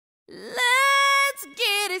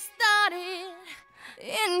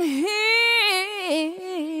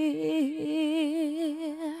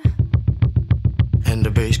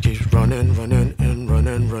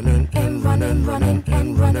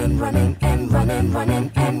running, running, and running,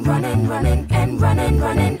 running, and running, running, and running,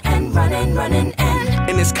 running, and running, running, and.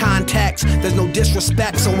 In this context, there's no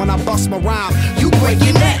disrespect, so when I bust my rhyme, you break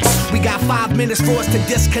your necks. We got 5 minutes for us to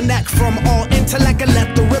disconnect from all intellect and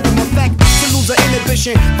let the rhythm affect. To lose our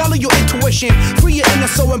inhibition, follow your intuition, free your inner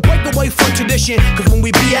soul and break away from tradition. Cause when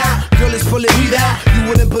we be out, girl, it's pulling me out. You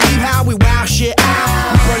wouldn't believe how we wow shit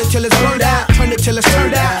out. We burn it till it's burned out, turn it till it's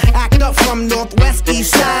turned out. Act up from northwest,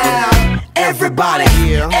 east side. Everybody,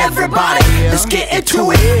 everybody, let's get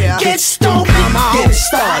into it. Get stoked, get it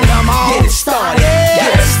started, get it started,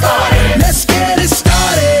 get it started. Let's get it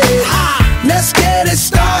started. Let's get it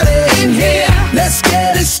started in here. Let's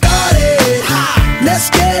get it started. Let's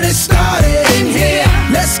get it started in here.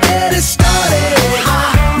 Let's get it started.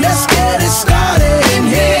 Let's get it started in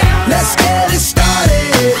here. Let's get it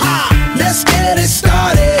started. Let's get it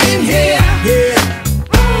started in here.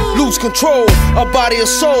 Yeah. Lose control of body and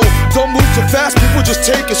soul. Don't move too fast, people, just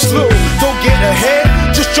take it slow. Don't get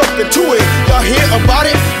ahead, just jump into it. Y'all hear about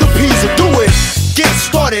it? The P's will do it. Get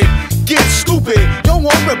started, get stupid. Don't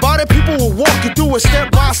worry about it, people will walk you through it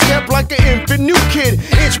step by step like an infant new kid.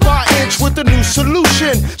 Inch by inch with a new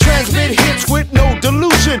solution. Transmit hits with no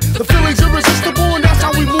delusion. The feeling's irresistible and that's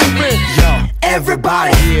how we move in. Yo.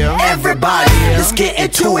 Everybody, everybody, let's get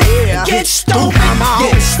into it. Get stoked,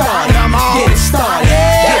 get it started, get it started,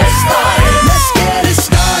 get it started. Let's get it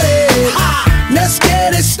started. Let's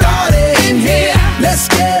get it started in here. Let's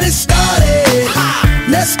get it started.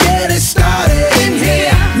 Let's get it started in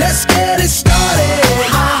here. Let's get it started.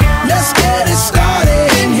 Let's get it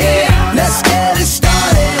started in here. Let's get it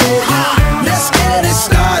started. Let's get it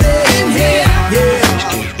started in here. Yeah.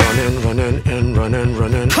 Running, running, and running,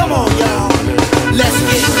 running. Come on, y'all. Let's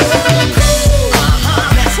get cool.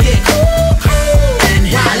 Let's get cool. And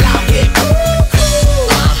while I get cool.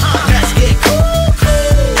 Let's get cool.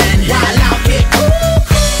 And while I get cool.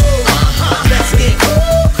 Let's get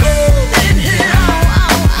cool. And here.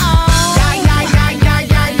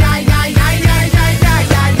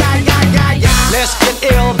 Let's get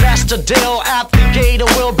ill, that's the deal. Applicator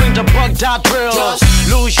will bring the bugged out drill.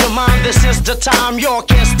 Lose your mind, this is the time. You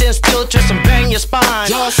can't stand still, twist and bang your spine.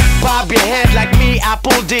 Bob your head like me,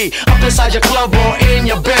 Apple D. Up inside your club or in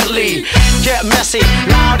your Bentley. Get messy,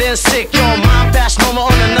 loud and sick. Your mind fast, no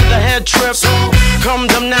more on another head trip. Come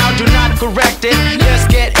them now, do not correct it. Let's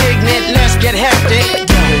get ignorant, let's get hectic.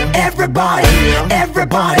 Everybody,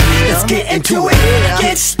 everybody, let's get into it.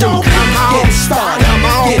 Get stoked, get it started,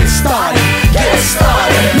 get it started, get it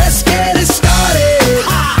started. Let's get it started.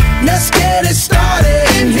 Let's get it started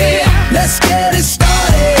in here. Let's get it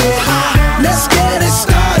started. Let's get it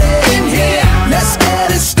started in here. Let's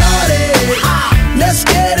get it started. Let's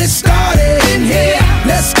get it started in here.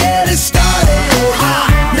 Let's get it started.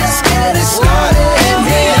 Let's get it started in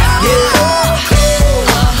here.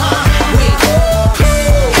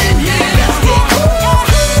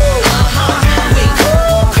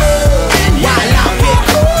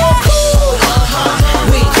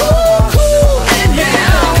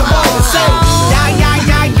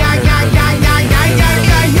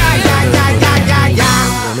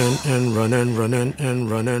 Running, running, and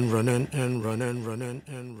running, running, and running, running,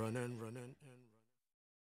 and running, running.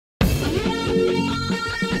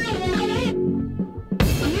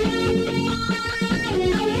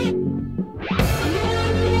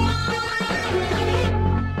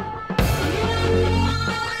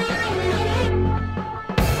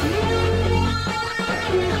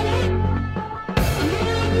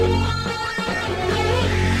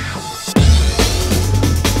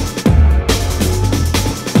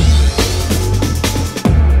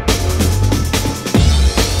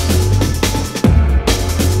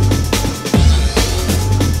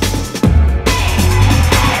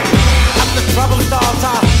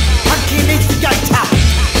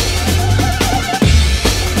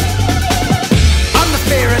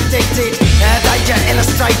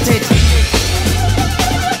 Illustrated.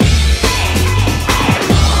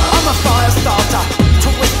 I'm a fire starter,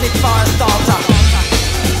 twisted fire starter.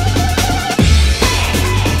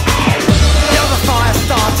 You're the fire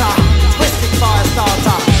starter, twisted fire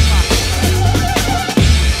starter.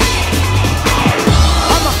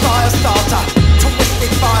 I'm a fire starter,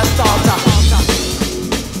 twisted fire starter.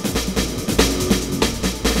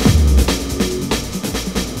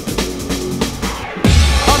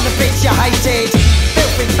 On the bitch you hated,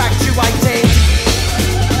 infatuated.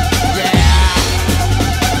 Yeah.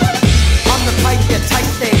 I'm the pain you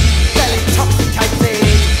tasted, well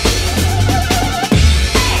intoxicated.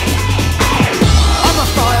 I'm a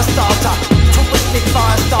fire starter, twisted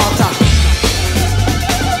fire starter.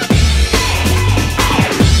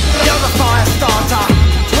 You're the fire starter,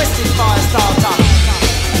 twisted fire starter.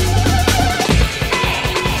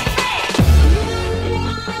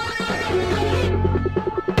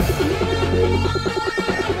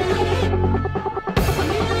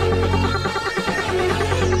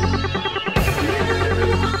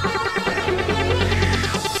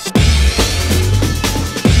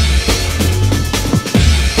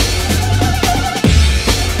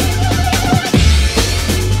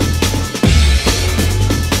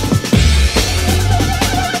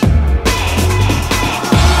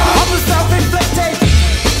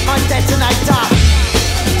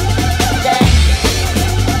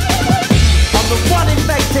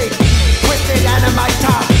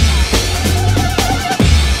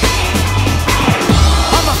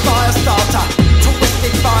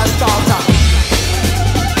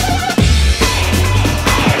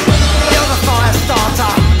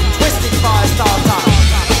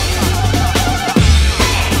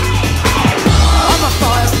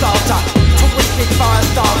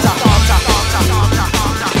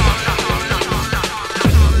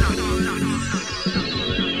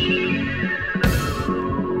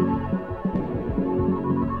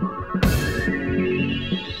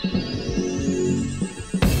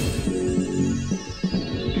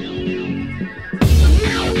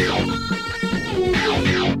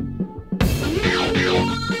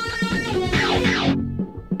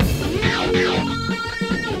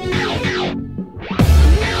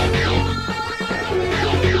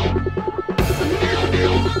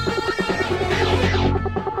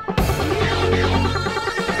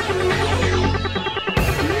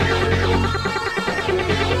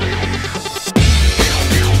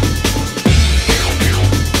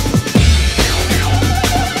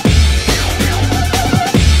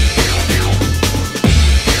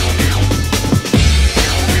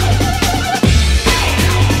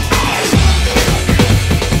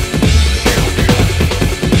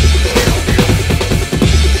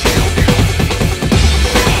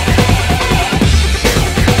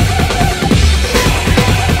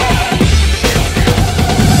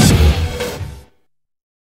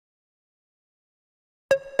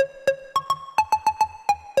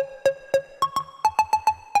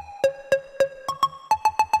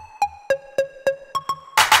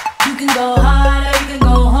 can go harder, you can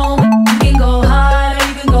go home. You can go harder,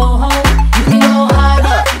 you can go home. You can go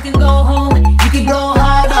harder, you can go home. You can go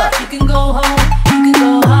harder, you can go home. You can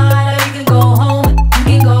go harder, you can go home. You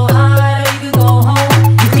can go harder, you can go home.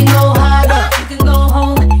 You can go harder, you can go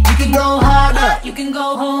home. You can go harder, you can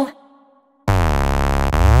go home.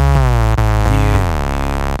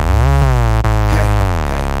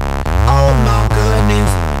 Oh my goodness,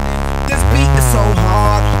 this beat is so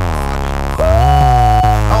hard.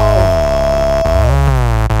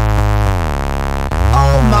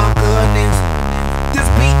 Oh my goodness, this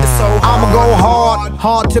beat is so hard. I'ma go hard,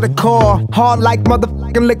 hard to the core. Hard like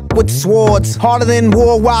motherfucking liquid swords. Harder than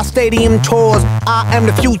worldwide stadium tours. I am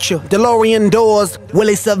the future, DeLorean doors. Will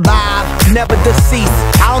he survive? Never deceased.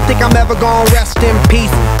 I don't think I'm ever gonna rest in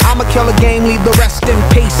peace. I'ma kill a game, leave the rest in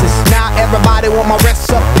pieces. Now everybody want my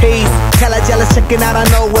recipes. Tell a jealous chicken that I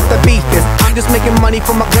know what the beef is. I'm just making money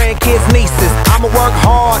for my grandkids, nieces. I'ma work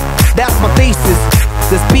hard, that's my thesis.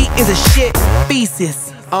 This beat is a shit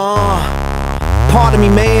thesis. Pardon me,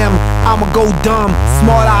 ma'am, I'ma go dumb.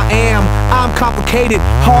 Smart I am, I'm complicated.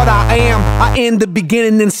 Hard I am, I end the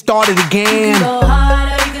beginning and start it again. You can go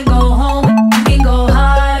harder, you can go home. You can go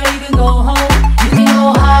harder, you can go home. You can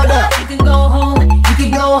go harder, you can go home. You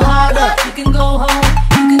can go harder, you can go home.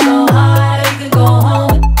 You can go harder, you can go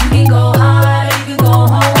home. You can go harder, you can go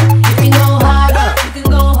home. You can go harder, you can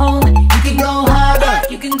go home. You can go harder,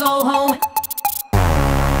 you can go home.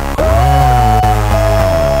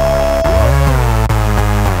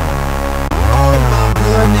 Oh my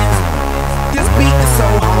goodness, this beat is so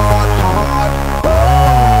hard, hard.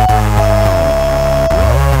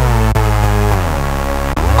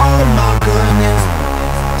 Oh my goodness,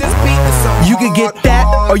 this beat is so hard. You could get that,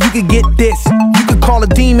 or you could get this. You could call a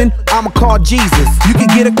demon, I'ma call Jesus. You could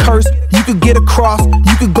get a curse, you could get a cross.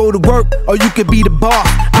 You could go to work, or you could be the boss.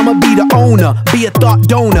 I'ma be the owner, be a thought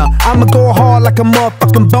donor. I'ma go hard like a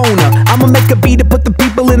motherfucking boner. I'ma make a beat to put the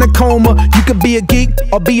people in a coma. You could be a geek,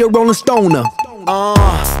 or be a rolling stoner.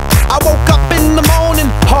 I woke up in the morning,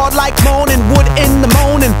 hard like moaning, wood in the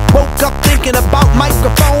morning. Woke up thinking about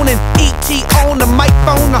microphone and E.T. on the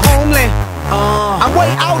microphone, the homeland. I'm way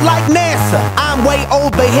out like NASA, I'm way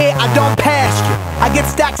over here, I don't pass you. I get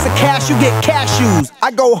stacks of cash, you get cashews.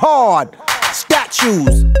 I go hard,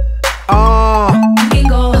 statues.